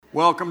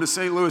Welcome to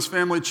St. Louis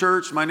Family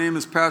Church. My name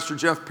is Pastor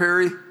Jeff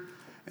Perry,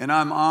 and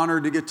I'm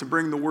honored to get to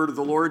bring the word of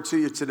the Lord to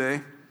you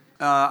today.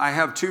 I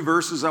have two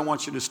verses I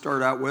want you to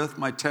start out with,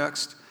 my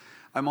text.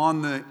 I'm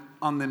on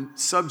the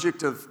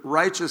subject of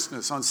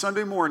righteousness. On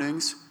Sunday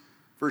mornings,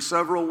 for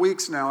several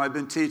weeks now, I've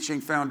been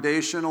teaching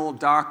foundational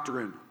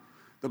doctrine.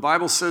 The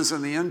Bible says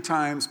in the end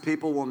times,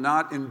 people will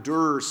not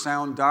endure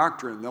sound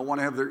doctrine. They'll want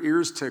to have their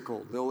ears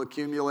tickled. They'll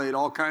accumulate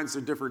all kinds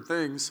of different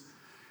things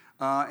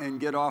and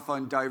get off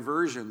on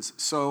diversions.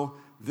 So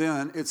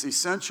then it's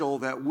essential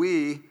that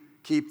we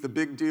keep the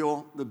big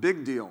deal,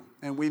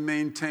 and we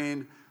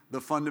maintain the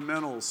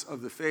fundamentals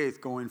of the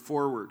faith going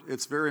forward.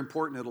 It's very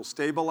important. It'll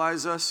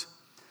stabilize us.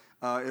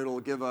 It'll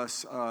give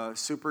us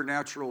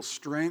supernatural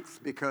strength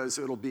because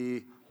it'll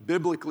be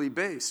biblically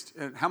based.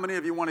 And how many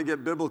of you want to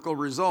get biblical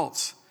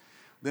results?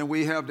 Then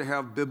we have to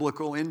have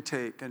biblical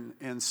intake.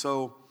 And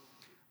so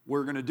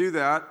we're going to do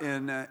that.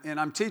 And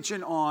I'm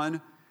teaching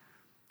on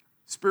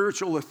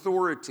spiritual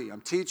authority.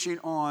 I'm teaching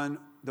on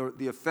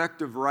the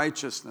effect of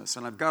righteousness.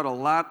 And I've got a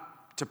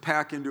lot to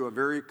pack into a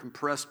very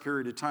compressed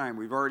period of time.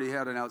 We've already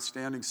had an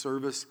outstanding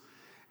service.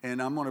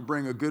 And I'm going to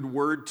bring a good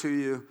word to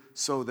you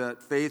so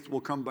that faith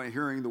will come by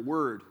hearing the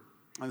word.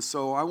 And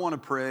so I want to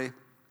pray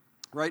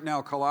right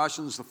now,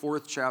 Colossians, the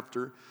 4th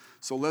chapter.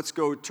 So let's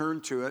go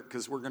turn to it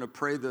because we're going to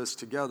pray this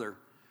together.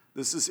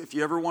 This is, if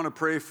you ever want to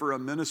pray for a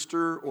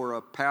minister or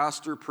a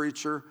pastor,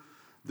 preacher,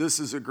 this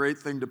is a great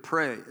thing to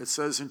pray. It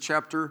says in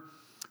chapter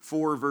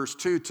 4, verse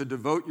 2, to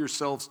devote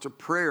yourselves to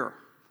prayer,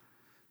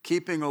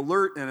 keeping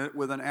alert in it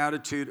with an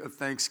attitude of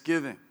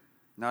thanksgiving.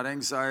 Not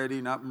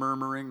anxiety, not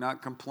murmuring,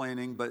 not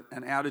complaining, but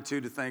an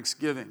attitude of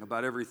thanksgiving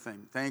about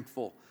everything,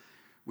 thankful.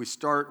 We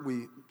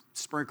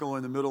sprinkle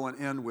in the middle and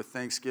end with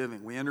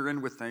thanksgiving. We enter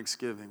in with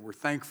thanksgiving. We're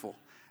thankful.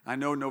 I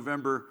know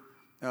November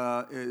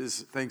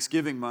is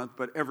Thanksgiving month,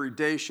 but every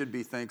day should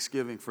be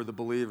Thanksgiving for the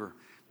believer.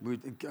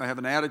 I have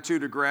an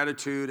attitude of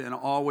gratitude and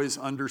always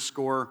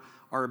underscore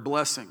our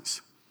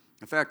blessings.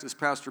 In fact, as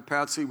Pastor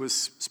Patsy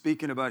was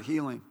speaking about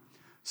healing,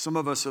 some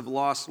of us have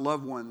lost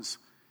loved ones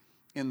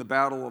in the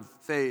battle of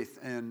faith,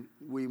 and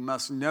we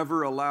must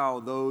never allow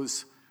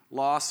those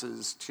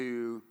losses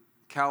to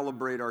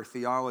calibrate our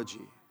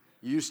theology.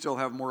 You still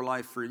have more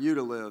life for you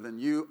to live,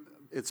 and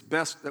it's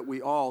best that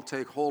we all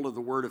take hold of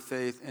the word of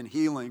faith and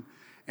healing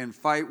and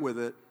fight with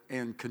it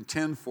and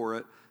contend for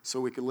it so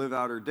we can live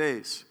out our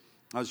days.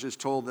 I was just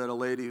told that a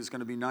lady who's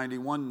going to be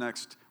 91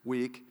 next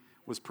week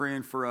was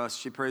praying for us.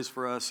 She prays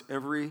for us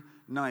every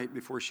night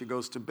before she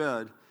goes to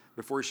bed.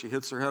 Before she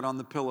hits her head on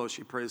the pillow,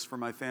 she prays for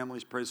my family,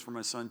 she prays for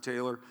my son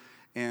Taylor,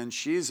 and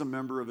she's a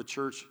member of a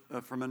church,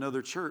 from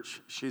another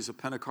church. She's a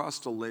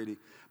Pentecostal lady,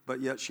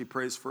 but yet she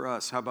prays for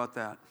us. How about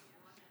that?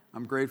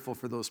 I'm grateful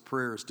for those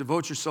prayers.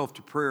 Devote yourself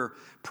to prayer.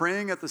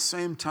 Praying at the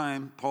same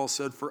time, Paul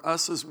said, for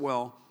us as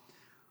well,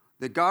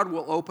 that God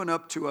will open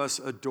up to us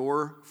a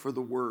door for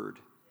the word,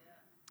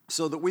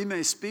 so that we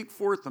may speak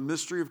forth the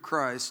mystery of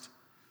Christ,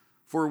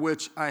 for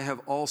which I have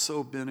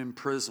also been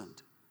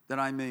imprisoned, that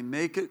I may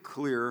make it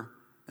clear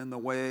in the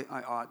way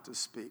I ought to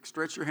speak.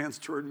 Stretch your hands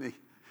toward me.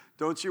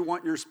 Don't you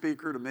want your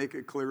speaker to make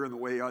it clear in the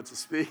way he ought to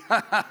speak?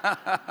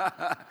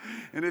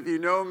 And if you've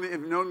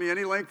known me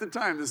any length of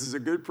time, this is a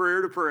good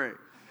prayer to pray.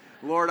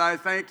 Lord, I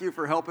thank you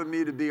for helping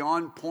me to be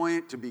on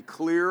point, to be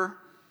clear.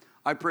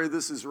 I pray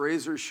this is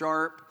razor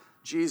sharp,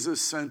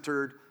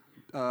 Jesus-centered,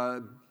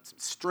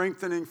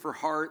 strengthening for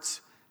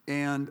hearts,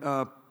 and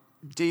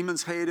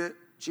demons hate it.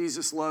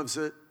 Jesus loves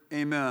it.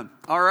 Amen.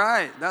 All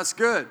right, that's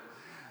good.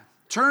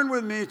 Turn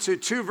with me to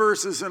two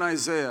verses in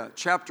Isaiah,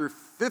 chapter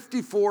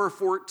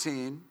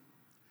 54:14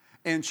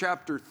 and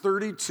chapter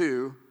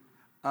 32.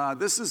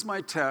 This is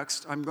my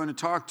text. I'm going to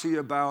talk to you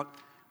about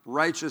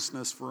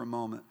righteousness for a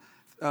moment.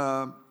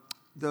 The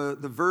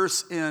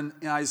verse in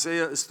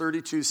Isaiah is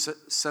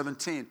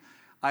 32:17.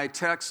 I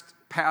text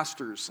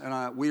pastors,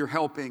 and we are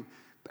helping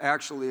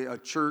actually a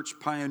church,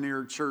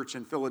 Pioneer Church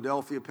in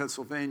Philadelphia,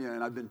 Pennsylvania,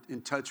 and I've been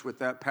in touch with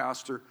that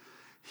pastor.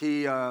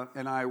 He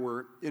and I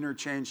were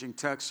interchanging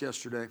texts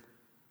yesterday.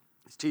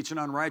 He's teaching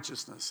on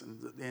righteousness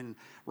and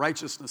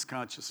righteousness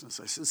consciousness.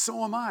 I said,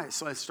 so am I.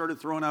 So I started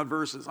throwing out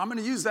verses. I'm going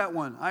to use that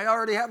one. I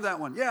already have that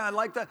one. Yeah, I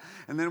like that.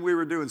 And then we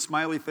were doing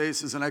smiley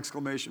faces and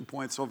exclamation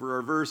points over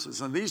our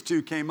verses. And these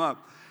two came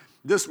up.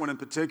 This one in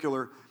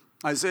particular,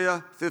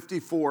 Isaiah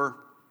 54,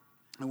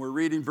 and we're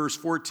reading verse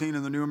 14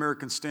 in the New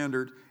American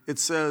Standard. It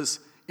says,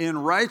 in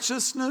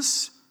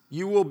righteousness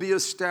you will be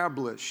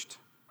established.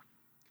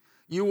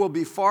 You will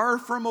be far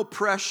from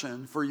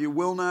oppression, for you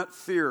will not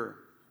fear,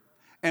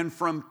 and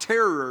from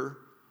terror,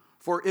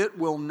 for it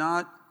will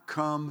not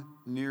come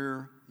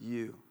near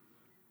you.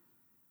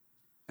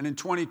 And in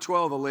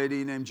 2012, a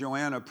lady named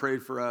Joanna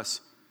prayed for us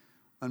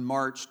on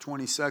March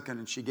 22nd,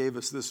 and she gave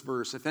us this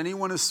verse. If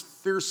anyone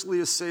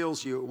fiercely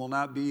assails you, it will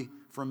not be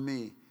from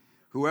me.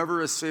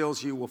 Whoever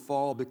assails you will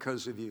fall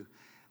because of you.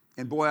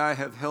 And boy, I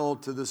have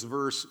held to this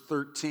verse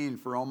 13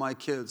 for all my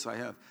kids.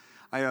 I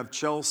have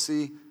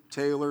Chelsea,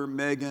 Taylor,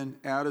 Megan,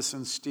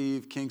 Addison,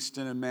 Steve,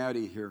 Kingston, and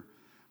Maddie here.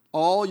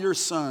 All your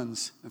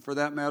sons, and for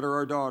that matter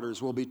our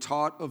daughters, will be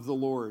taught of the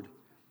Lord,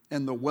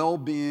 and the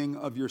well-being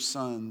of your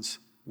sons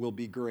will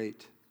be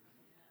great.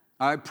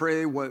 I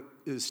pray what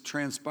is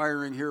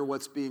transpiring here,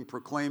 what's being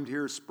proclaimed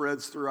here,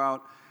 spreads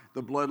throughout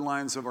the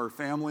bloodlines of our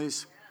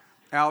families,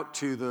 out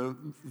to the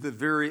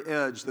very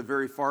edge, the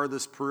very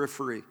farthest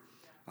periphery.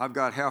 I've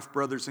got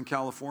half-brothers in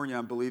California.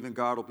 I'm believing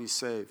God will be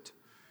saved,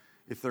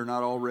 if they're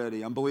not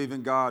already. I'm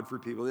believing God for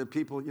people.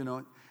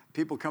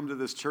 People come to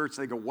this church,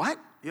 they go, "What?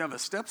 You have a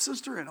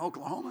stepsister in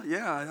Oklahoma?"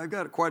 Yeah, I've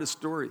got quite a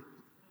story.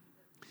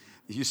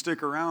 If you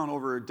stick around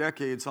over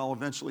decades, I'll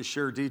eventually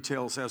share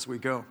details as we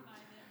go.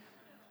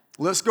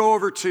 Let's go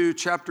over to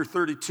chapter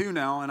 32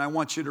 now, and I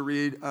want you to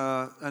read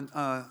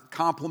a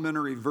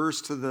complementary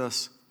verse to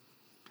this,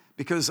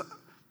 because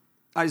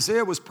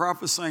Isaiah was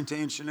prophesying to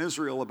ancient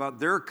Israel about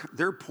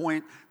their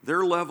point,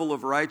 their level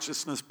of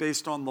righteousness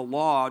based on the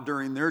law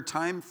during their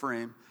time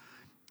frame,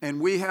 and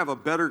we have a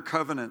better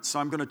covenant. So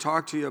I'm going to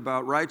talk to you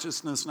about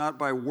righteousness not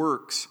by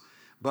works,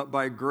 but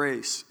by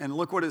grace. And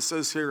look what it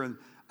says here in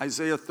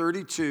Isaiah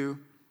 32,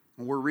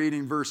 and we're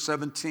reading verse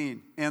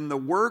 17. "And the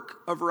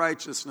work of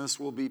righteousness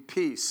will be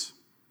peace,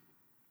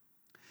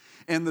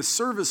 and the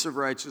service of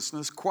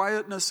righteousness,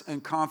 quietness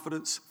and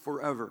confidence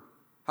forever."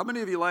 How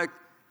many of you like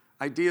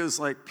ideas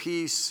like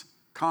peace,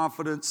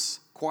 confidence,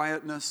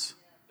 quietness?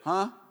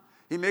 Huh?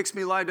 "He makes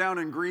me lie down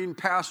in green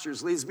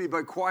pastures, leads me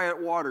by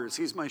quiet waters.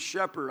 He's my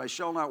shepherd, I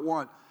shall not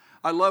want."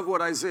 I love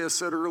what Isaiah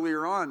said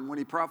earlier on when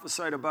he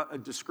prophesied about a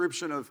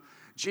description of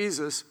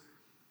Jesus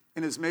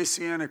in his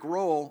messianic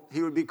role.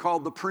 He would be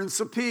called the Prince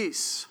of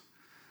Peace.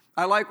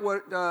 I like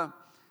what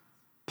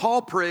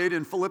Paul prayed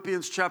in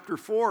Philippians chapter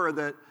 4,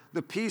 that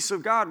the peace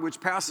of God, which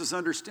passes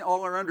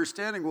all our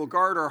understanding, will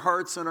guard our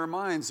hearts and our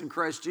minds in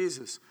Christ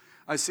Jesus.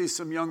 I see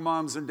some young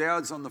moms and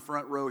dads on the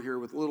front row here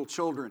with little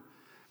children.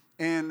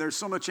 And there's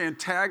so much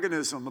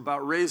antagonism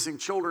about raising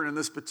children in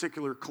this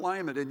particular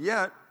climate. And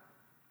yet,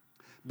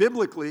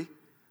 biblically,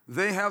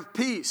 they have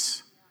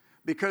peace,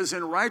 because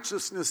in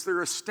righteousness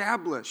they're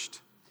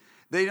established.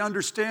 They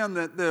understand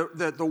that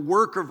the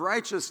work of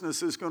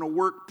righteousness is going to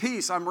work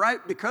peace. I'm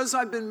right because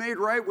I've been made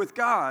right with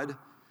God.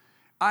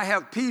 I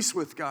have peace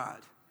with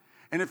God.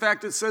 And in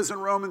fact, it says in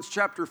Romans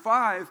chapter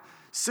 5,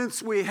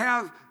 since we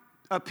have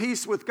a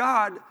peace with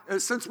God,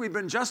 since we've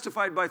been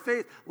justified by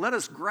faith, let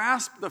us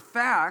grasp the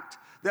fact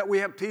that we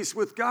have peace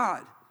with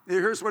God.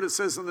 Here's what it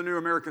says in the New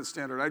American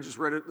Standard. I just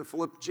read it,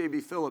 the J.B.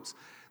 Phillips.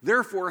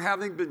 "Therefore,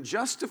 having been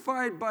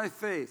justified by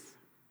faith,"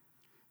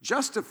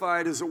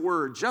 justified is a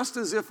word, just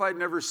as if I'd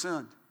never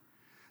sinned.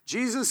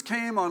 Jesus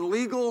came on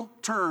legal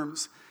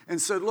terms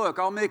and said, "Look,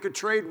 I'll make a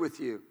trade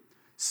with you."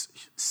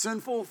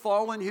 Sinful,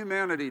 fallen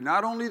humanity,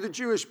 not only the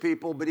Jewish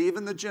people, but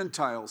even the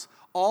Gentiles,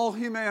 all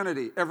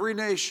humanity, every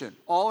nation,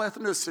 all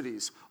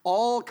ethnicities,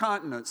 all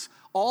continents,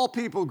 all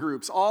people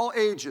groups, all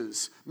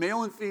ages,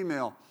 male and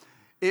female.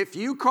 If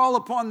you call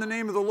upon the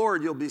name of the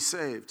Lord, you'll be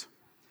saved.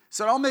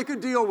 Said, "I'll make a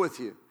deal with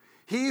you.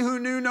 He who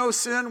knew no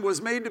sin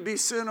was made to be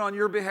sin on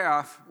your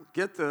behalf,"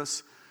 get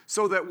this,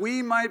 "so that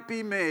we might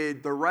be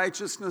made the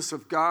righteousness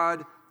of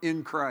God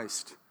in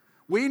Christ."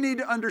 We need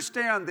to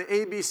understand the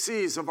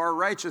ABCs of our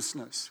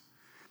righteousness.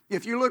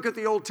 If you look at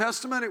the Old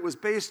Testament, it was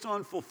based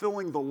on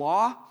fulfilling the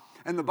law.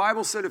 And the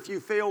Bible said if you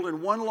failed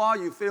in one law,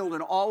 you failed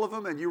in all of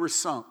them and you were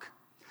sunk.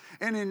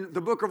 And in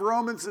the book of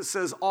Romans, it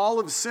says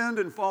all have sinned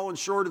and fallen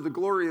short of the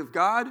glory of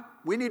God.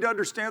 We need to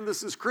understand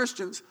this as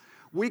Christians.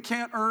 We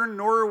can't earn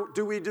nor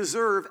do we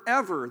deserve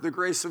ever the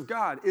grace of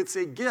God. It's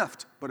a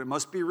gift, but it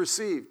must be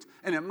received.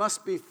 And it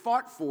must be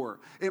fought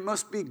for. It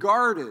must be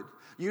guarded.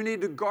 You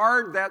need to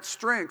guard that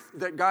strength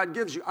that God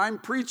gives you. I'm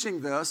preaching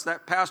this,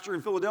 that pastor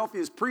in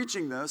Philadelphia is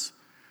preaching this,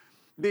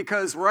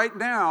 because right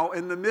now,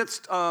 in the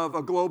midst of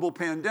a global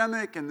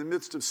pandemic, in the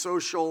midst of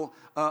social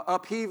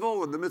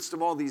upheaval, in the midst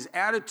of all these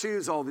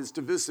attitudes, all these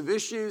divisive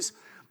issues,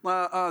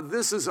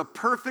 this is a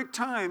perfect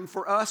time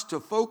for us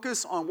to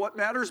focus on what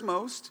matters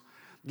most,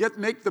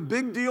 make the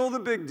big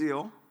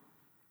deal,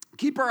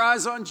 keep our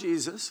eyes on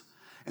Jesus,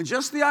 and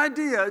just the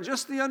idea,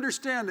 just the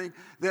understanding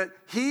that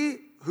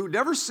He who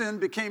never sinned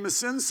became a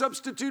sin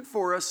substitute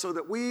for us so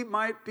that we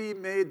might be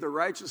made the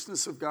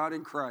righteousness of God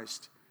in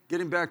Christ.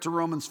 Getting back to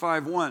Romans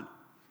 5:1.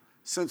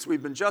 Since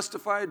we've been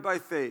justified by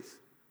faith,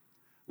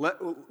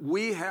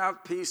 we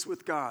have peace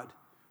with God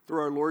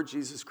through our Lord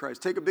Jesus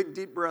Christ. Take a big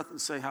deep breath and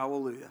say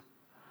hallelujah. Hallelujah.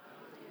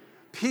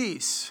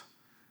 Peace.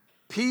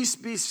 Peace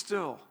be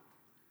still.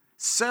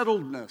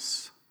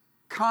 Settledness.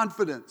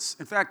 Confidence.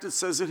 In fact, it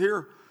says it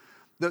here.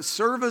 The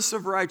service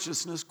of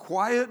righteousness,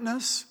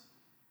 quietness,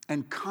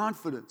 and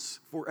confidence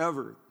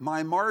forever.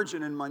 My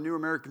margin in my New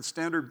American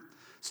Standard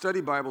Study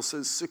Bible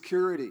says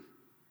security.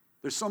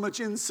 There's so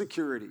much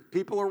insecurity.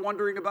 People are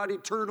wondering about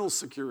eternal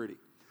security.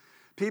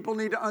 People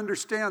need to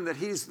understand that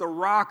He's the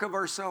rock of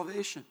our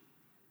salvation.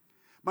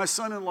 My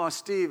son-in-law,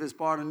 Steve, has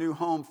bought a new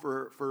home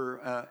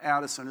for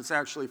Addison. It's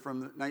actually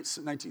from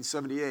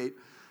 1978.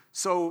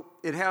 So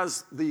it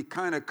has the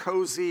kind of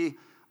cozy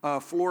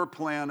floor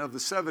plan of the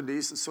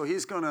 70s. And so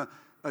he's going to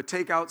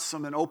take out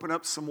some and open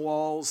up some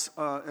walls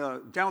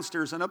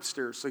downstairs and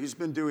upstairs. So he's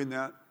been doing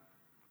that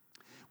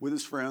with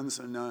his friends.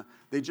 And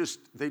they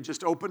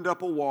just opened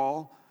up a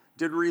wall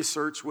did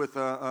research with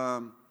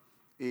an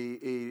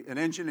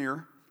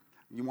engineer.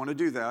 You want to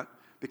do that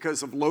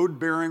because of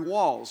load-bearing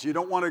walls. You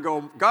don't want to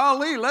go,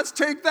 golly, let's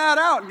take that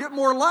out and get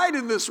more light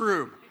in this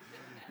room.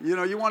 You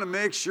know, you want to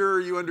make sure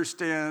you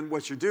understand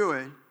what you're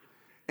doing.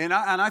 And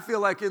I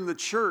feel like in the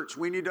church,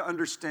 we need to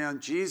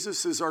understand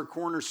Jesus is our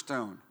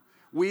cornerstone.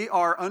 We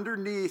are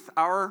underneath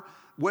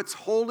what's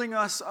holding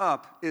us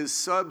up is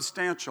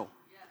substantial.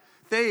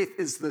 Faith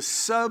is the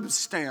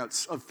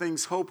substance of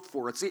things hoped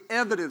for. It's the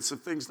evidence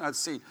of things not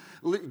seen.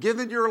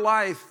 Giving your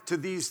life to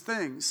these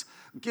things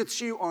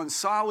gets you on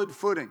solid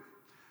footing.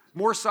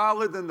 More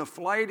solid than the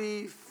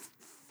flighty,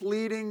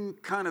 fleeting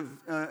kind of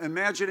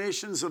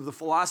imaginations of the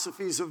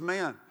philosophies of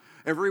man.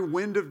 Every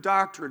wind of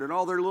doctrine and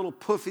all their little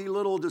puffy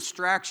little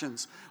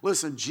distractions.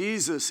 Listen,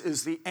 Jesus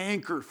is the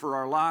anchor for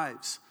our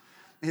lives.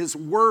 His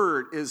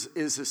word is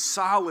a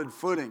solid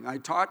footing. I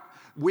taught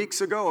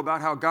weeks ago about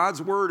how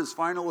God's word is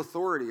final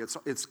authority.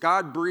 It's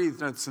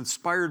God-breathed and it's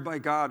inspired by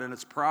God and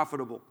it's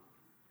profitable.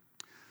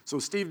 So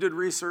Steve did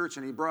research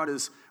and he brought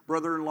his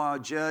brother-in-law,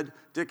 Jed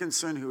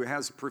Dickinson, who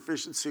has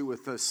proficiency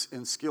with this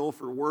and skill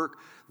for work.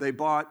 They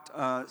bought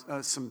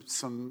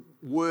some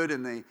wood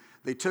and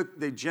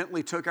they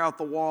gently took out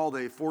the wall.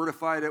 They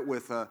fortified it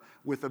with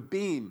a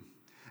beam.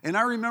 And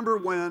I remember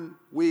when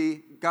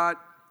we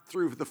got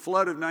through the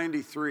flood of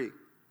 93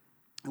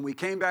 and we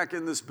came back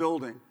in this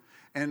building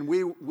and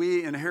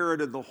we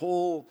inherited the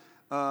whole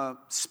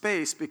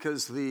space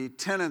because the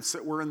tenants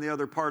that were in the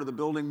other part of the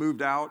building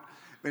moved out.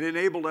 It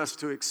enabled us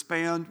to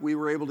expand. We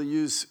were able to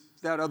use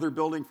that other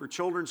building for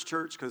children's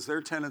church because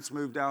their tenants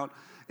moved out.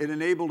 It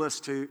enabled us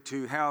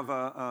to have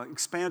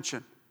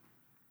expansion.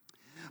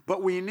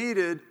 But we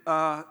needed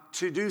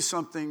to do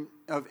something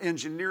of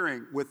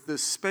engineering with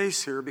this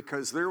space here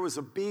because there was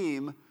a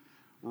beam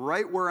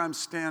right where I'm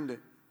standing.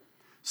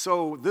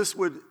 So it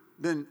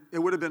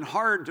would have been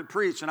hard to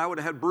preach, and I would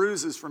have had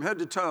bruises from head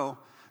to toe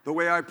the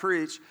way I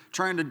preach,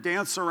 trying to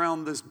dance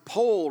around this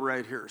pole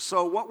right here.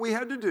 So what we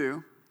had to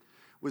do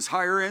was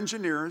hire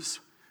engineers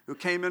who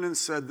came in and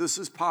said, this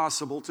is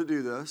possible to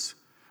do this,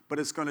 but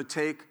it's going to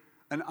take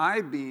an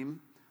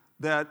I-beam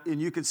and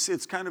you can see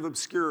it's kind of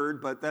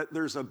obscured, but that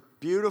there's a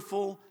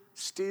beautiful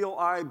steel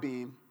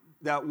I-beam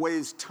that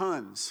weighs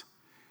tons.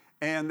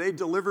 And they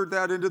delivered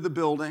that into the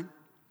building,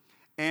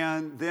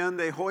 and then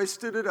they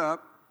hoisted it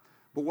up.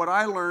 But what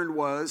I learned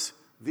was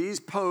these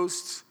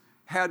posts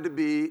had to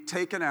be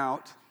taken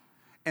out,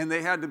 and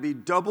they had to be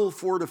double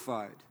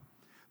fortified.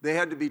 They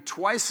had to be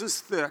twice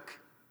as thick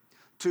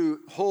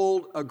to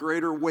hold a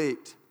greater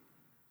weight.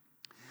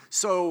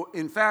 So,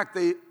 in fact,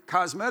 they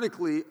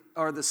cosmetically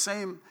are the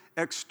same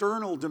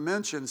external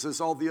dimensions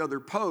as all the other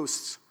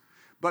posts,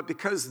 but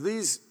because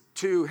these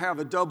two have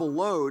a double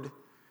load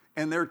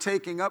and they're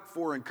taking up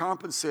for and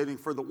compensating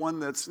for the one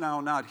that's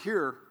now not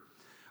here,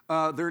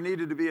 there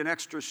needed to be an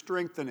extra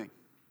strengthening.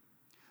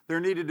 There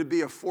needed to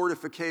be a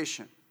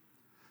fortification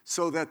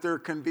so that there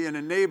can be an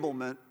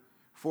enablement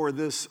for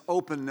this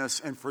openness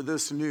and for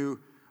this new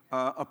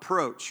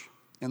approach.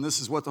 And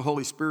this is what the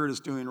Holy Spirit is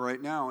doing right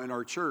now in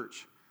our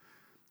church.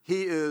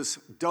 He is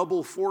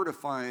double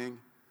fortifying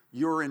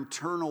your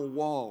internal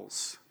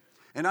walls.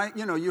 And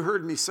you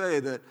heard me say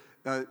that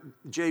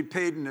Jade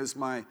Payton is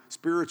my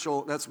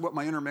spiritual, that's what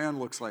my inner man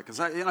looks like.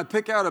 I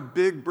pick out a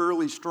big,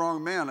 burly,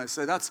 strong man. I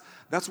say, that's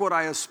what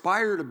I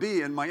aspire to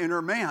be in my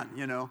inner man,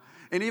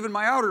 And even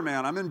my outer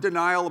man, I'm in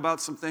denial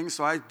about some things,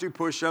 so I do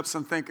push-ups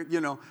and think,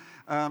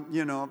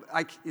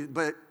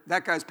 but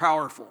that guy's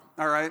powerful,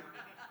 all right?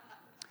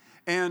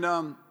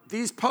 And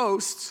these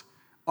posts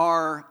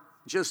are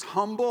just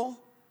humble,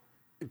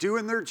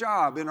 doing their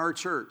job in our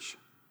church.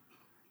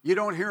 You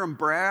don't hear them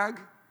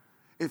brag.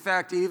 In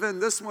fact,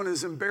 even this one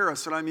is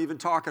embarrassed that I'm even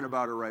talking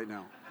about her right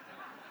now.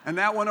 And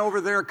that one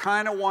over there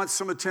kind of wants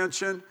some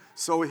attention,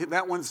 so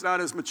that one's not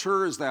as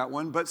mature as that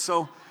one. But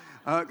so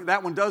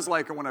that one does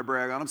like it when I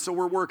brag on him, so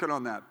we're working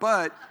on that.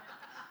 But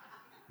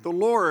the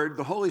Lord,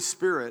 the Holy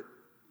Spirit,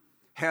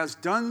 has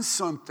done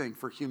something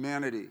for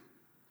humanity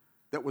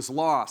that was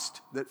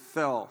lost, that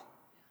fell.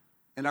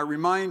 And I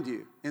remind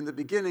you, in the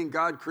beginning,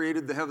 God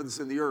created the heavens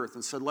and the earth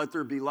and said, let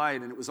there be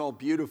light, and it was all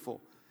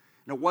beautiful.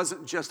 And it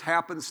wasn't just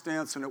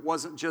happenstance, and it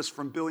wasn't just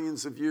from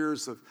billions of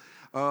years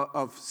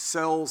of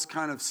cells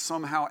kind of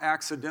somehow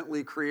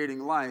accidentally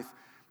creating life.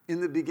 In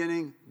the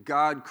beginning,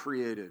 God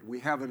created. We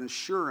have an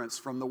assurance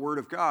from the Word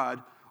of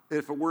God.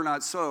 If it were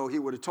not so, He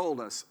would have told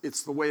us.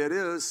 It's the way it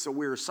is, so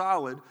we're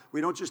solid.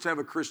 We don't just have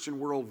a Christian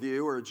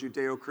worldview or a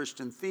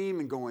Judeo-Christian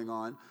theme going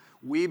on.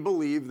 We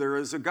believe there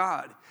is a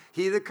God.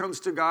 He that comes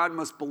to God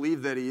must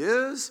believe that He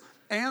is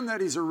and that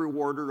He's a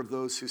rewarder of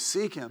those who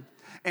seek Him.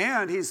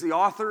 And He's the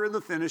author and the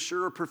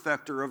finisher or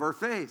perfecter of our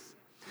faith.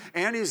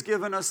 And He's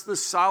given us the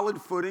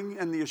solid footing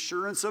and the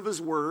assurance of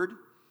His Word.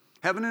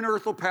 Heaven and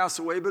earth will pass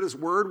away, but His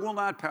Word will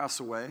not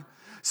pass away.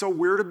 So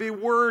we're to be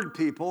Word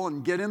people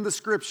and get in the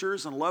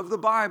Scriptures and love the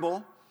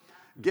Bible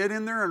get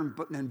in there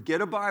and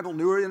get a Bible,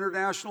 New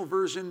International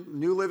Version,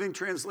 New Living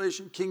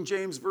Translation, King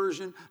James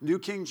Version, New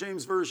King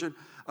James Version.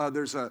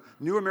 There's a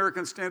New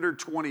American Standard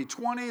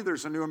 2020.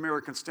 There's a New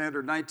American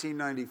Standard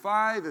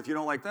 1995. If you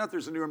don't like that,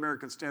 there's a New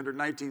American Standard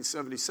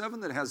 1977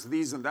 that has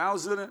these and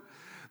thous in it.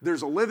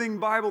 There's a Living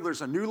Bible.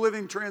 There's a New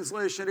Living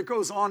Translation. It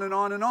goes on and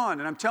on and on.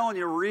 And I'm telling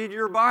you, read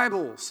your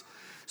Bibles.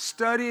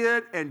 Study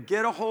it and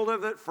get a hold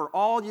of it for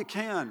all you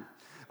can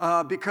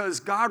because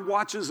God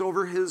watches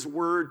over His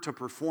word to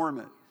perform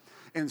it.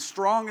 And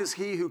strong is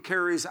He who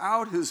carries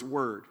out His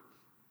word.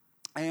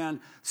 And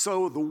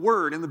so the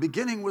Word, in the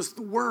beginning was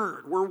the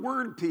Word. We're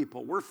Word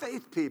people. We're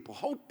faith people,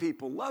 hope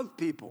people, love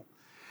people.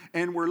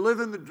 And we're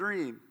living the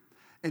dream.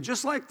 And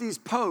just like these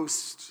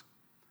posts,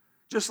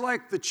 just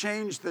like the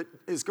change that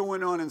is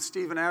going on in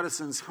Stephen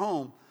Addison's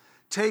home,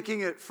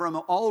 taking it from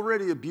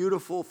already a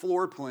beautiful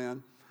floor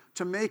plan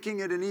to making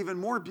it an even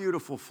more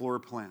beautiful floor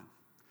plan,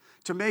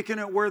 to making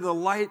it where the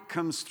light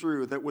comes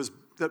through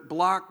that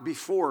blocked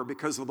before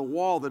because of the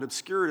wall that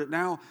obscured it.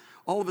 Now,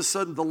 all of a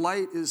sudden, the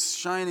light is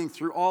shining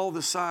through all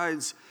the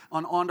sides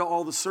onto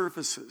all the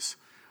surfaces.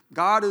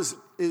 God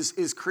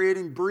is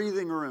creating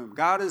breathing room.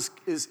 God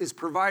is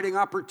providing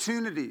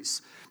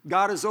opportunities.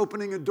 God is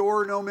opening a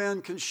door no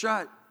man can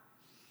shut.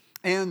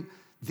 And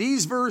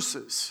these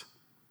verses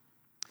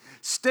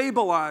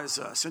stabilize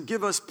us and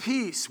give us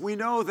peace. We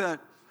know that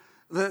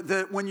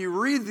when you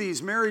read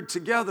these married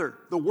together,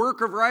 the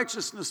work of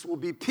righteousness will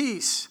be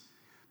peace.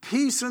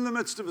 Peace in the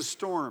midst of a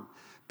storm.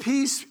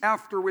 Peace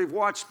after we've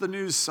watched the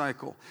news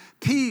cycle.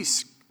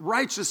 Peace,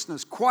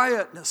 righteousness,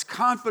 quietness,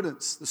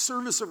 confidence. The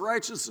service of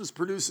righteousness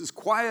produces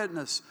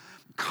quietness,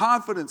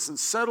 confidence, and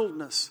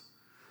settledness.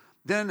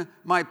 Then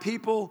my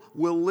people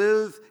will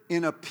live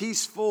in a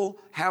peaceful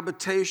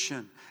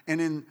habitation and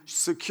in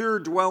secure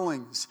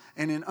dwellings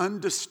and in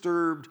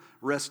undisturbed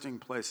resting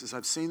places.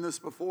 I've seen this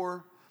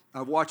before.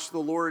 I've watched the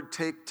Lord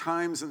take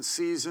times and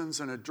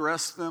seasons and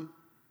address them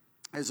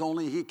as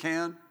only He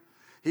can.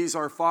 He's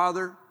our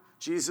Father.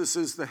 Jesus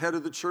is the head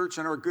of the church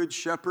and our good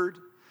shepherd.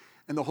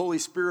 And the Holy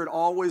Spirit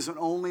always and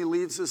only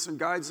leads us and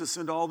guides us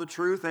into all the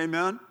truth.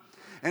 Amen.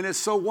 And it's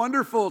so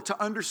wonderful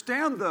to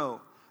understand,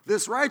 though,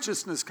 this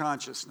righteousness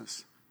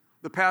consciousness.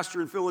 The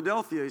pastor in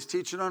Philadelphia is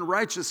teaching on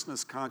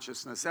righteousness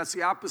consciousness. That's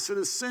the opposite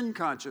of sin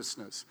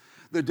consciousness.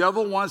 The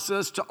devil wants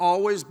us to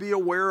always be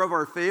aware of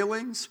our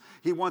failings.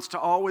 He wants to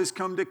always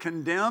come to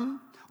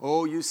condemn.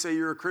 Oh, you say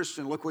you're a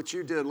Christian. Look what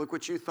you did. Look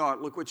what you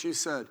thought. Look what you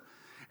said.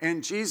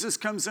 And Jesus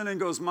comes in and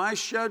goes, my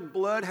shed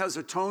blood has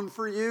atoned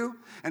for you.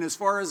 And as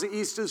far as the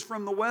east is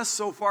from the west,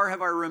 so far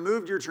have I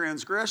removed your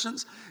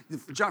transgressions.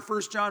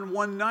 1 John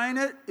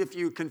 1:9 it. If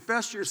you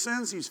confess your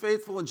sins, He's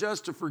faithful and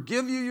just to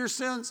forgive you your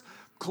sins,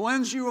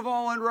 cleanse you of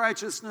all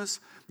unrighteousness.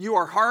 You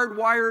are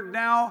hardwired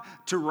now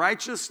to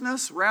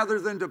righteousness rather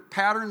than to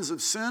patterns of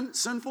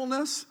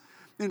sinfulness.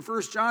 In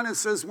 1 John, it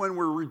says, when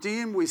we're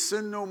redeemed, we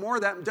sin no more.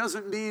 That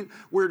doesn't mean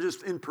we're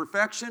just in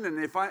perfection.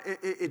 And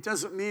it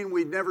doesn't mean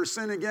we never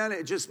sin again.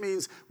 It just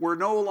means we're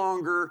no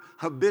longer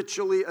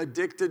habitually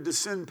addicted to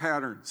sin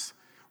patterns.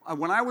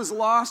 When I was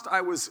lost,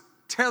 I was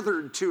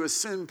tethered to a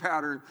sin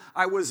pattern.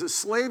 I was a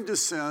slave to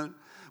sin.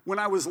 When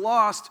I was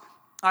lost,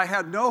 I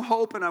had no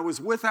hope and I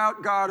was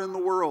without God in the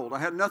world. I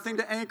had nothing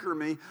to anchor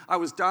me. I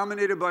was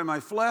dominated by my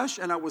flesh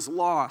and I was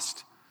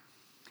lost,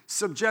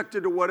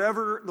 subjected to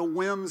whatever the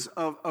whims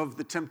of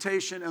the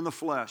temptation and the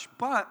flesh.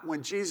 But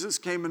when Jesus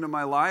came into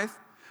my life,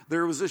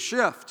 there was a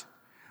shift.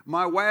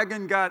 My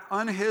wagon got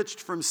unhitched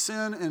from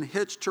sin and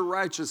hitched to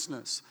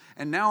righteousness.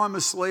 And now I'm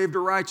a slave to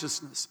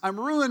righteousness. I'm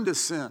ruined to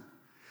sin.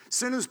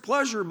 Sin is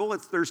pleasurable.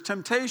 There's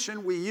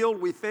temptation. We yield,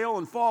 we fail,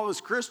 and fall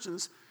as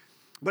Christians.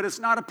 But it's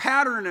not a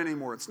pattern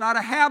anymore. It's not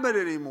a habit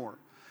anymore.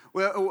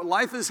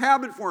 Life is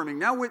habit forming.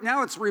 Now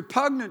it's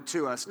repugnant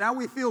to us. Now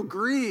we feel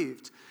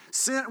grieved.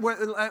 Sin,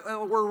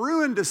 we're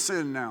ruined to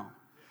sin now.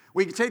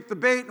 We take the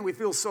bait and we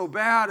feel so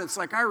bad. It's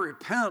like, I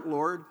repent,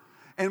 Lord.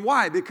 And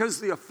why? Because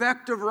the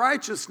effect of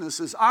righteousness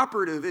is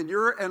operative in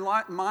your and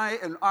my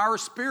and our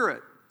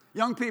spirit.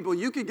 Young people,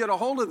 you can get a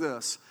hold of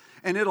this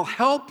and it'll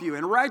help you.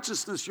 In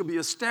righteousness, you'll be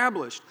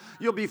established.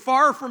 You'll be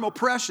far from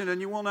oppression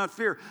and you will not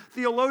fear.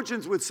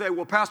 Theologians would say,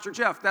 well, Pastor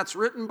Jeff, that's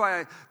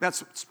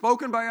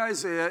spoken by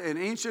Isaiah in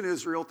ancient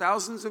Israel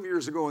thousands of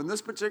years ago in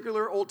this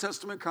particular Old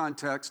Testament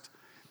context.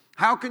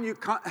 How can you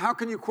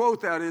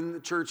quote that in the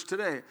church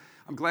today?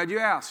 I'm glad you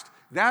asked.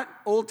 That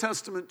Old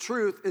Testament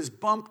truth is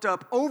bumped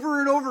up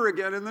over and over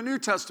again in the New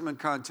Testament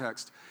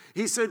context.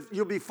 He said,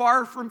 you'll be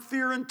far from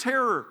fear and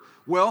terror.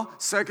 Well,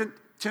 2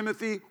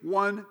 Timothy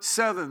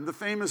 1:7, the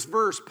famous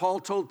verse, Paul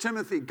told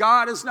Timothy,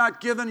 God has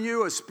not given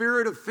you a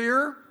spirit of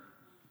fear,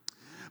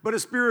 but a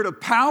spirit of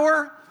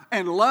power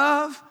and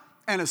love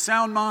and a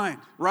sound mind,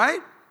 right?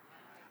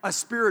 A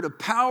spirit of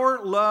power,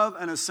 love,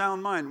 and a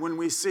sound mind. When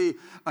we see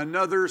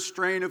another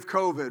strain of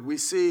COVID, we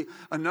see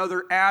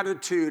another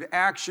attitude,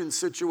 action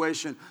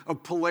situation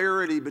of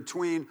polarity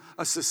between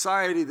a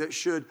society that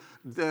should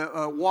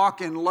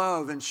walk in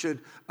love and should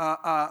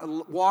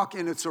walk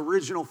in its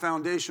original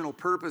foundational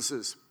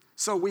purposes.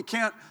 So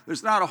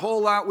there's not a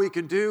whole lot we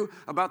can do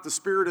about the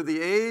spirit of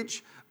the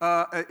age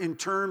in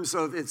terms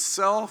of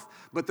itself,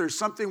 but there's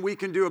something we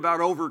can do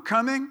about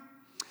overcoming.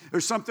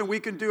 There's something we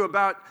can do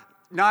about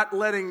not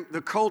letting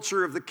the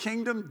culture of the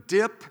kingdom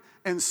dip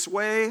and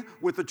sway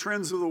with the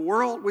trends of the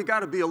world. We got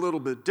to be a little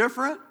bit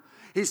different.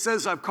 He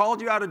says, I've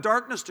called you out of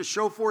darkness to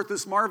show forth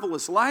this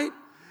marvelous light.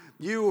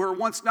 You who were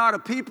once not a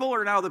people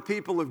are now the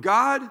people of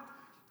God.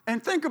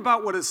 And think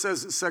about what it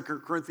says in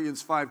 2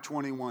 Corinthians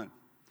 5:21.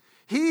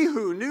 He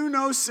who knew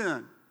no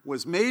sin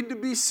was made to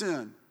be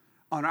sin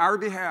on our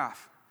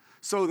behalf,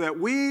 so that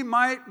we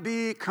might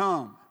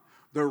become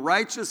the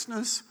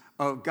righteousness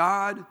of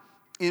God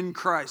in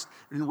Christ.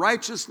 In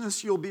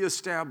righteousness you'll be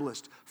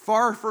established,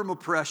 far from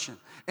oppression,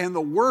 and the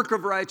work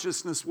of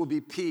righteousness will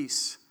be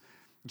peace.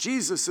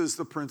 Jesus is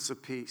the Prince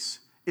of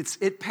Peace.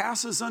 It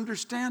passes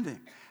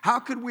understanding. How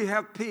could we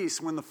have peace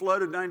when the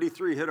flood of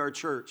 93 hit our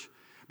church?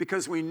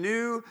 Because we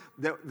knew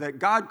that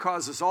God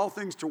causes all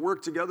things to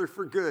work together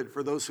for good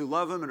for those who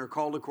love Him and are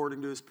called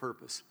according to His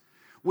purpose.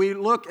 We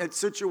look at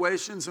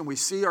situations and we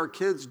see our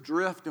kids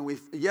drift, and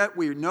yet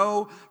we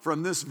know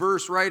from this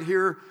verse right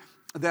here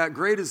that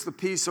great is the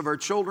peace of our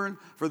children,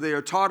 for they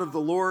are taught of the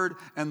Lord,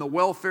 and the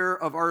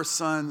welfare of our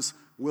sons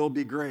will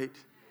be great.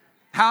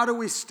 How do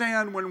we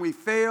stand when we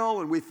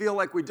fail and we feel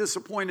like we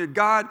disappointed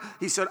God?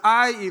 He said,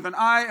 even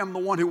I am the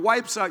one who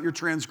wipes out your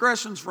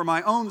transgressions for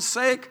my own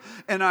sake,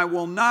 and I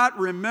will not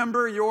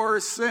remember your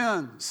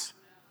sins.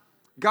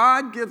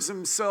 God gives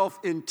Himself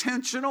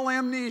intentional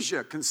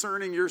amnesia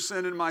concerning your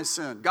sin and my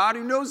sin. God,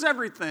 who knows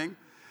everything,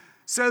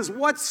 says,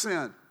 what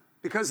sin?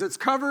 Because it's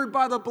covered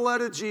by the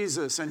blood of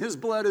Jesus, and His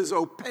blood is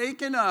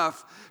opaque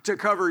enough to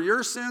cover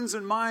your sins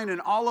and mine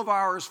and all of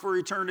ours for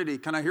eternity.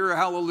 Can I hear a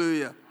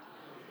hallelujah?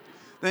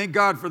 Thank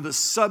God for the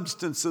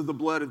substance of the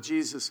blood of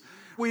Jesus.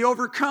 We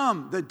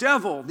overcome the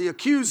devil, the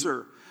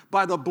accuser,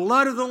 by the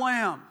blood of the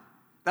Lamb.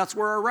 That's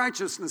where our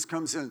righteousness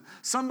comes in.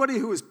 Somebody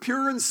who is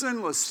pure and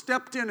sinless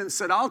stepped in and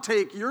said, I'll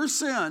take your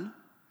sin.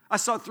 I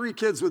saw 3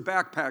 kids with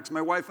backpacks.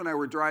 My wife and I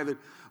were driving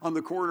on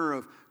the corner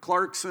of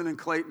Clarkson and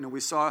Clayton, and we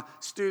saw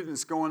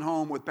students going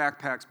home with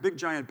backpacks, big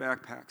giant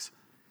backpacks.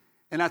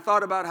 And I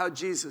thought about how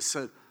Jesus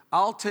said,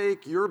 I'll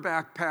take your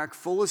backpack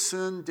full of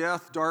sin,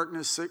 death,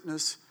 darkness,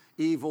 sickness,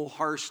 evil,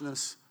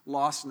 harshness,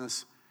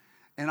 lostness,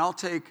 and I'll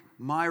take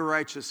my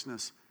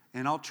righteousness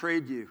and I'll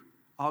trade you.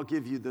 I'll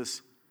give you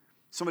this.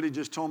 Somebody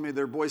just told me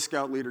their Boy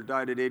Scout leader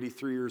died at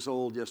 83 years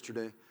old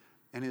yesterday,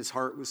 and his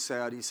heart was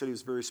sad. He said he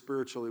was very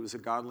spiritual. He was a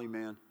godly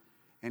man,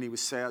 and he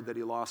was sad that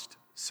he lost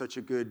such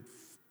a good,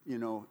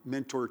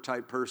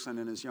 mentor-type person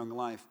in his young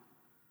life.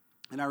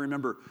 And I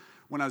remember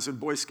when I was in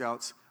Boy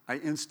Scouts, I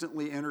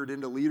instantly entered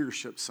into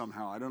leadership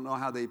somehow. I don't know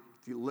how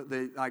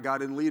I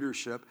got in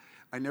leadership.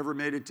 I never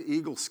made it to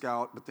Eagle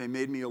Scout, but they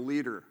made me a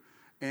leader.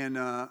 And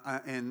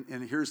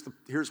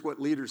here's what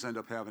leaders end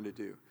up having to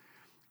do.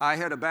 I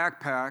had a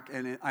backpack,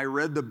 and I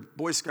read the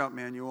Boy Scout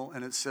manual,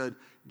 and it said,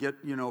 get,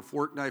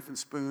 fork, knife, and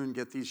spoon,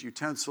 get these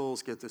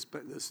utensils, get this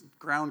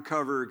ground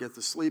cover, get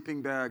the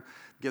sleeping bag,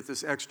 get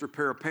this extra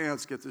pair of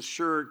pants, get this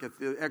shirt, get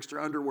the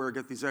extra underwear,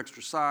 get these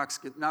extra socks,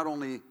 get not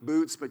only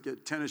boots, but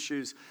get tennis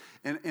shoes.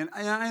 And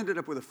I ended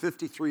up with a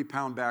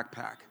 53-pound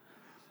backpack.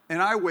 And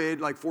I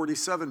weighed like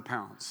 47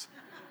 pounds.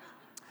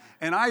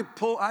 And I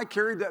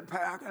carried that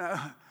pack,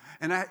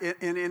 and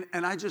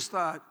I just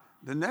thought,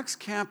 the next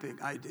camping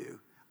I do,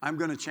 I'm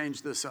going to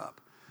change this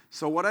up.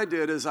 So what I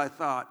did is I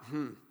thought,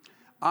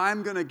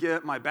 I'm going to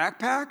get my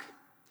backpack,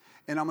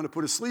 and I'm going to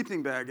put a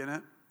sleeping bag in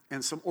it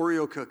and some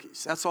Oreo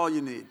cookies. That's all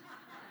you need.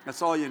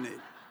 That's all you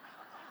need.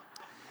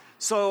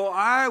 So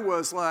I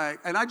was like,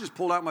 and I just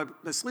pulled out my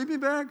sleeping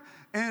bag,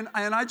 and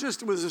I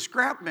just was a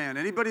scrap man.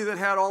 Anybody that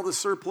had all the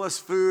surplus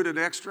food and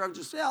extra, I'm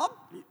just,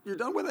 you're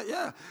done with it?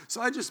 Yeah.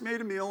 So I just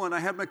made a meal, and I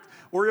had my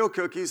Oreo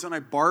cookies, and I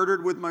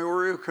bartered with my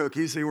Oreo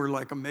cookies. They were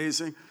like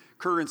amazing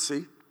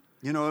currency.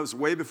 It was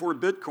way before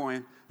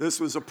Bitcoin. This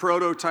was a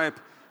prototype.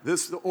 The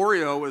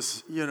Oreo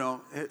was,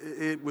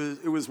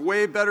 it was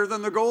way better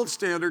than the gold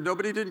standard.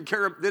 Nobody didn't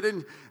care. They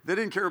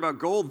didn't care about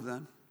gold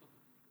then.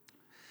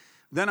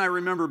 Then I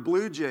remember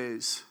Blue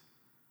Jays,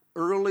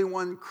 early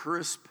one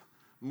crisp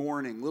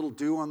morning, little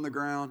dew on the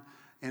ground,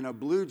 and a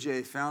Blue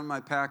Jay found my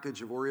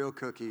package of Oreo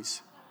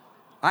cookies.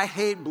 I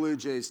hate Blue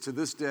Jays to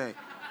this day.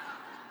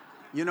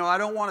 I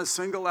don't want to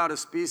single out a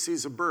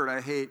species of bird. I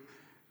hate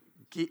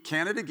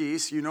Canada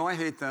geese. I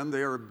hate them.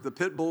 They are the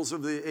pit bulls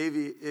of the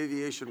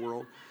aviation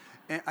world.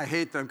 And I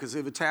hate them because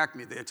they've attacked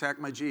me. They attacked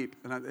my Jeep,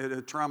 and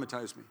it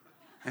traumatized me.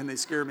 And they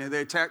scared me.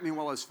 They attacked me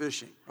while I was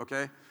fishing,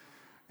 okay?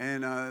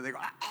 And they go,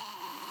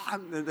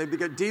 they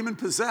get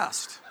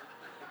demon-possessed.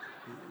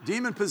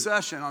 Demon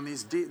possession on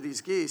these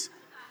geese.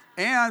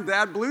 And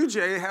that Blue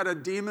Jay had a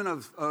demon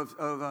of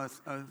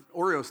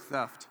Oreo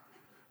theft,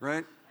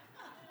 right?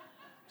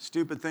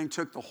 Stupid thing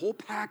took the whole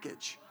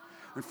package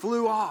and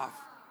flew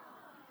off.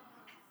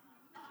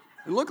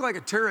 It looked like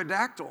a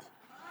pterodactyl.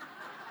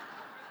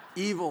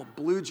 Evil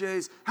Blue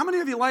Jays. How many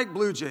of you like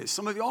Blue Jays?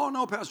 Some of you,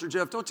 no, Pastor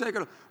Jeff, don't take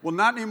it. Well,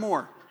 not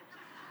anymore.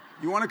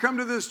 You want to come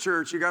to this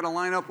church, you got to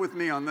line up with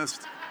me on this.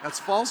 That's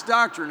false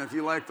doctrine if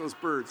you like those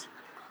birds.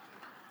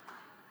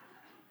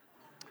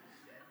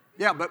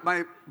 Yeah, but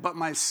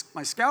my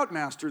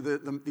scoutmaster,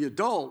 the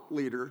adult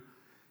leader,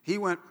 he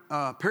went,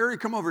 Perry,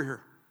 come over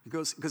here. He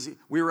goes, because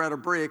we were at a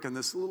break and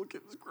this little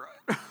kid was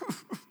crying.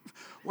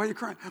 Why are you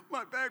crying?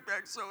 My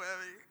backpack's so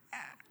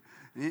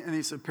heavy. And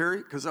he said, Perry,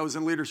 because I was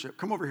in leadership,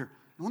 come over here.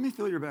 Let me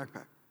feel your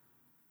backpack.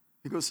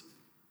 He goes,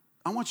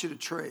 I want you to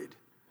trade.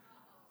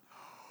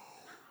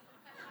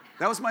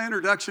 That was my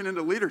introduction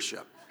into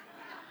leadership.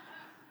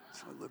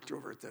 So I looked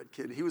over at that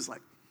kid. He was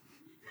like,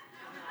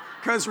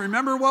 because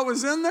remember what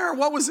was in there?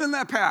 What was in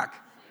that pack?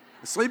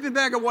 A sleeping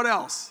bag of what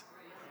else?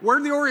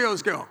 Where'd the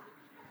Oreos go?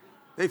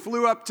 They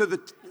flew up to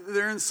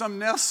they're in some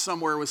nest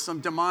somewhere with some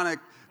demonic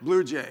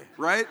blue jay,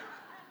 right?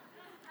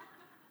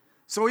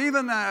 So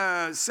even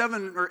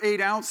 7 or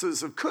 8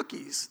 ounces of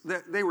cookies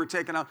that they were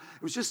taking out,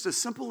 it was just a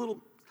simple little,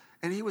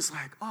 and he was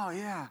like, oh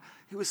yeah,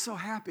 he was so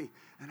happy.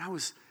 And I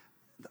was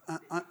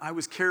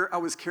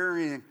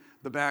carrying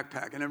the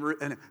backpack,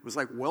 and it was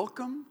like,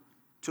 welcome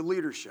to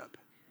leadership.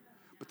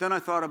 But then I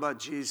thought about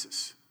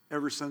Jesus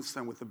ever since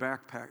then with the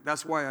backpack.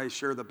 That's why I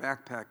share the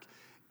backpack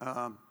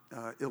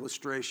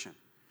illustration.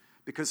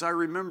 Because I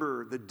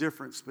remember the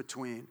difference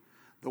between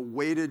the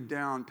weighted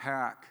down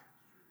pack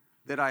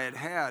that I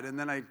had, and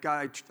then I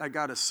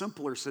got a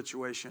simpler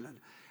situation,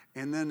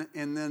 and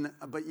then,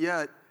 but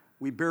yet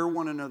we bear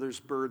one another's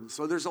burdens.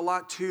 So there's a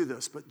lot to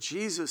this, but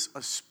Jesus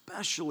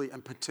especially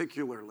and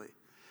particularly,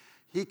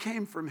 he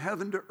came from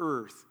heaven to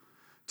earth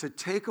to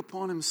take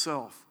upon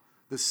himself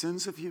the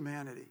sins of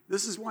humanity.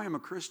 This is why I'm a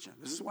Christian.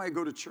 This is why I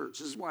go to church.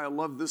 This is why I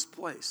love this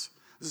place.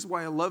 This is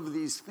why I love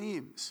these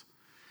themes.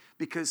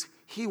 Because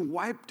he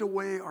wiped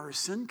away our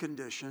sin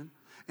condition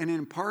and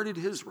imparted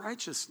his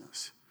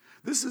righteousness.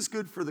 This is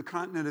good for the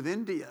continent of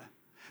India.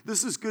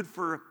 This is good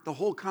for the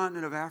whole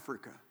continent of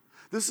Africa.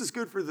 This is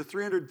good for the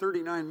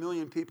 339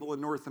 million people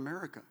in North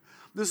America.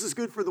 This is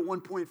good for the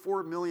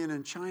 1.4 million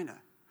in China.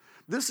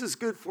 This is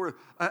good for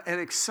an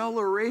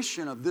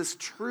acceleration of this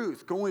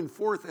truth going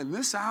forth in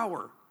this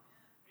hour.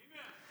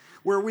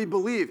 Where we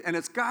believe. And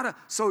it's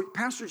so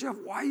Pastor Jeff,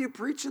 why are you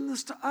preaching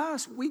this to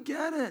us? We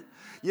get it.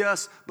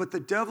 Yes, but the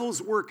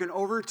devil's working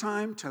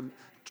overtime to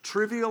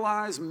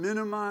trivialize,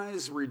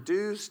 minimize,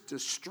 reduce,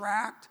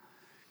 distract.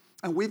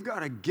 And we've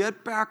got to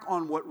get back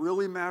on what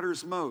really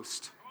matters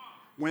most.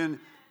 When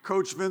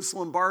Coach Vince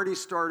Lombardi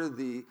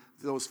started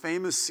those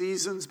famous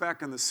seasons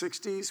back in the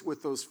 60s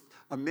with those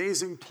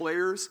amazing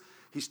players,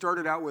 he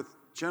started out with,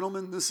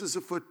 gentlemen, this is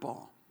a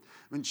football.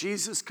 When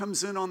Jesus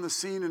comes in on the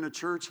scene in a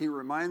church, he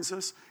reminds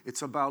us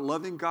it's about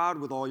loving God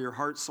with all your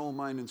heart, soul,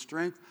 mind, and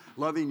strength,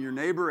 loving your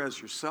neighbor as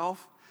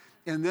yourself.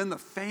 And then the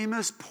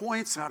famous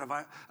points out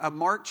of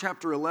Mark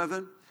chapter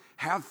 11,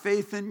 have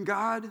faith in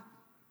God.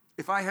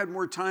 If I had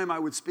more time, I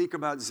would speak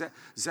about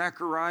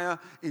Zechariah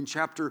in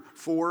chapter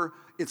 4.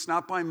 It's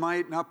not by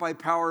might, not by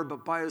power,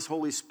 but by his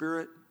Holy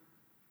Spirit.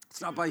 It's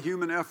not by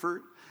human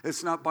effort.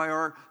 It's not by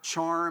our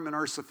charm and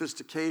our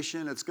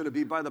sophistication. It's going to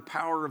be by the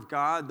power of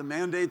God. The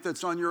mandate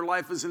that's on your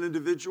life as an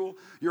individual,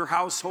 your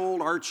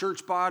household, our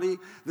church body,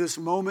 this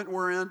moment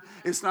we're in.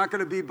 It's not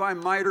going to be by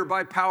might or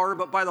by power,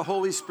 but by the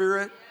Holy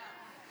Spirit.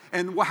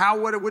 And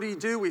what would he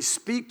do? We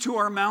speak to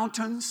our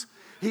mountains.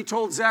 He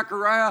told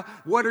Zechariah,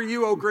 what are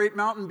you, O great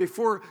mountain?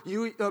 Before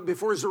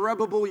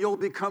Zerubbabel, you'll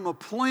become a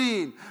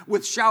plain.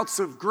 With shouts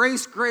of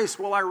grace, grace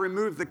will I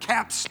remove the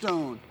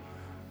capstone.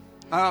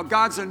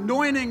 God's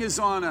anointing is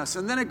on us.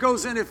 And then it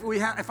goes in,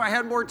 if I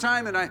had more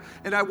time and I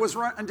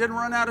didn't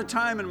run out of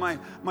time and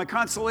my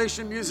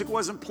consolation music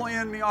wasn't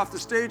playing me off the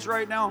stage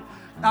right now,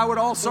 I would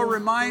also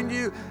remind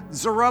you,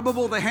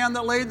 Zerubbabel, the hand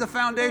that laid the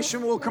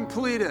foundation, will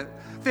complete it.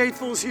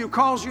 Faithful is he who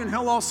calls you, and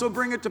he'll also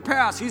bring it to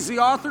pass. He's the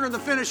author and the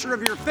finisher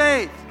of your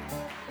faith.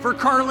 For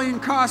Carlene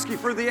Koski,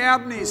 for the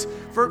Abneys,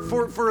 for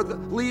the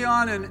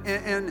Leon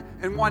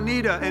and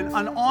Juanita, and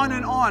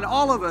on,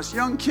 all of us,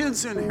 young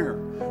kids in here.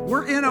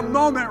 We're in a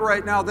moment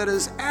right now that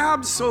is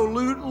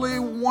absolutely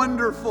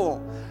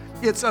wonderful.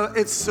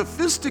 It's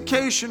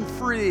sophistication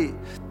free.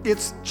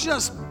 It's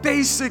just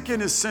basic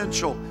and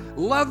essential.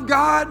 Love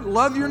God,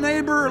 love your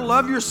neighbor,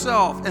 love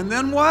yourself. And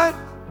then what?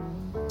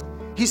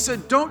 He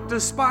said, don't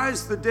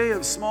despise the day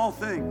of small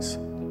things.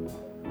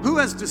 Who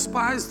has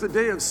despised the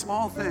day of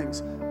small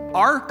things?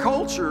 Our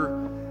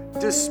culture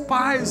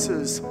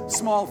despises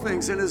small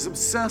things and is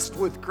obsessed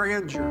with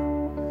grandeur.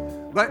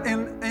 But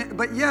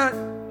yet,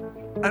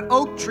 an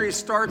oak tree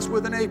starts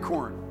with an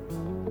acorn.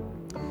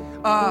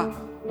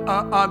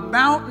 A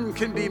mountain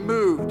can be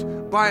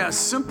moved by a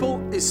simple,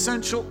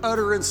 essential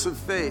utterance of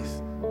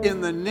faith. In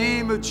the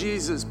name of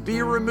Jesus,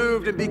 be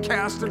removed and be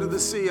cast into the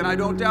sea. And I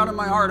don't doubt in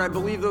my heart, I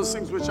believe those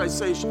things which I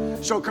say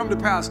shall come to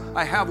pass.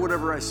 I have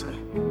whatever I say.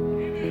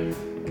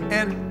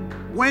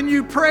 And when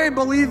you pray,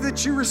 believe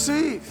that you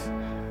receive.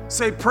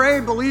 Say, pray,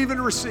 believe,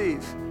 and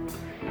receive.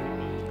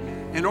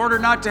 In order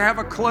not to have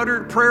a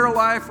cluttered prayer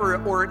life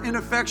or an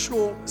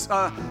ineffectual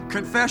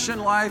confession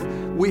life,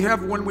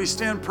 when we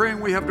stand praying,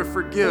 we have to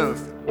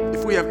forgive.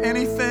 If we have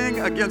anything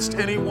against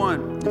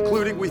anyone,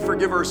 including we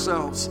forgive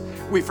ourselves.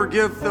 We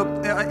forgive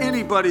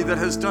anybody that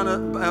has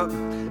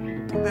done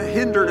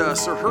hindered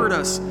us or hurt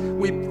us.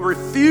 We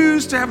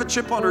refuse to have a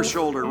chip on our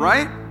shoulder,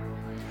 right?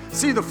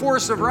 See, the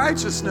force of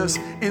righteousness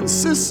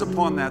insists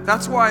upon that.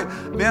 That's why,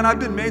 man, I've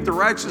been made the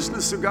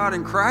righteousness of God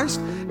in Christ,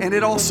 and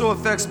it also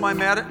affects my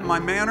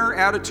manner,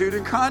 attitude,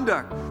 and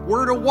conduct.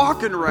 We're to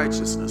walk in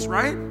righteousness,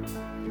 right?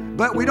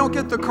 But we don't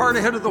get the cart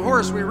ahead of the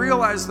horse. We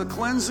realize the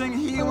cleansing,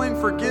 healing,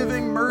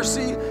 forgiving,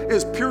 mercy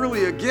is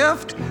purely a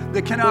gift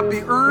that cannot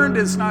be earned,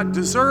 is not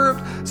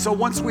deserved. So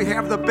once we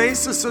have the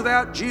basis of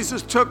that,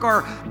 Jesus took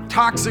our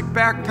toxic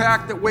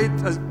backpack that weighed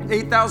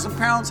 8,000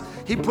 pounds.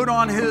 He put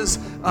on his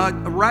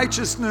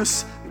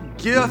righteousness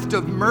gift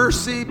of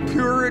mercy,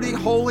 purity,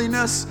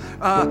 holiness.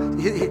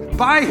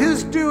 By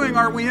his doing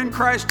are we in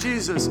Christ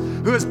Jesus,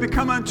 who has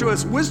become unto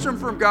us wisdom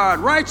from God,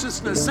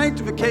 righteousness,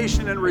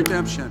 sanctification, and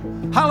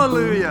redemption.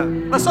 Hallelujah.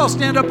 Let's all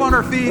stand up on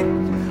our feet.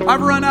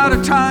 I've run out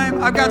of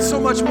time. I've got so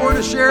much more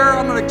to share.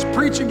 I'm going to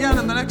preach again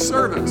in the next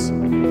service.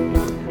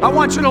 I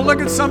want you to look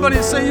at somebody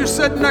and say, you're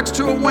sitting next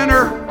to a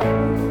winner.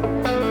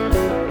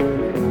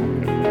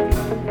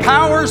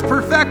 Power is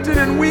perfected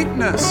in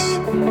weakness.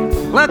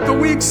 Let the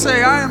weak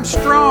say, I am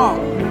strong.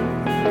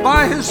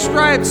 By his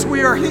stripes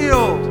we are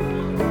healed.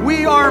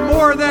 We are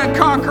more than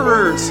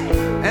conquerors.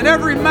 And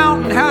every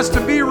mountain has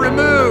to be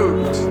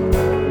removed.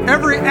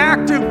 Every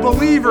active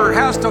believer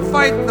has to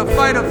fight the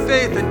fight of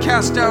faith and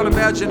cast out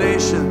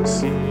imaginations.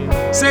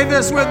 Say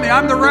this with me.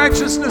 I'm the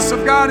righteousness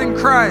of God in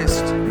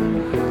Christ.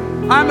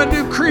 I'm a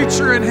new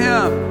creature in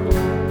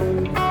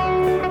him.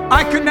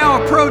 I can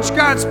now approach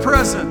God's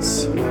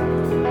presence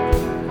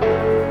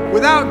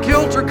without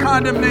guilt or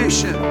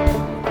condemnation.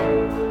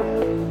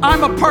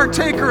 I'm a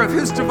partaker of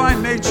his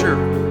divine nature.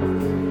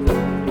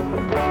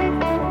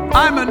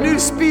 I'm a new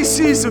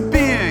species of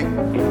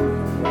being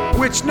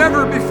which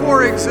never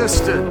before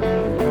existed.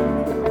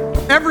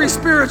 Every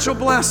spiritual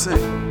blessing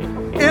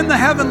in the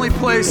heavenly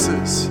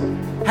places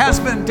has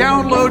been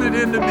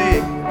downloaded into me.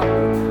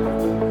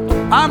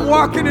 I'm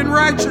walking in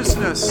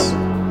righteousness,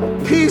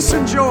 peace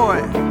and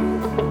joy,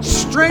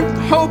 strength,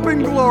 hope,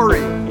 and glory.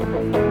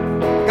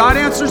 God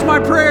answers my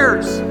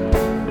prayers.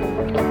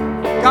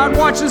 God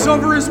watches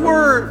over his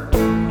word.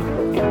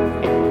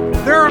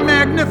 There are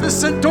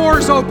magnificent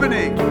doors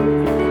opening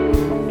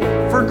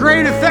for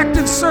great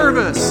effective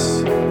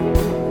service.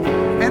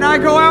 And I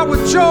go out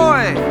with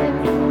joy.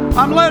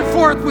 I'm led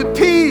forth with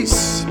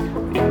peace.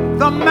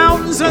 The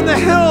mountains and the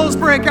hills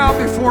break out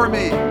before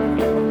me.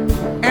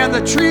 And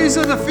the trees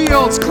of the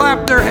fields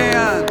clap their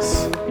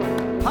hands.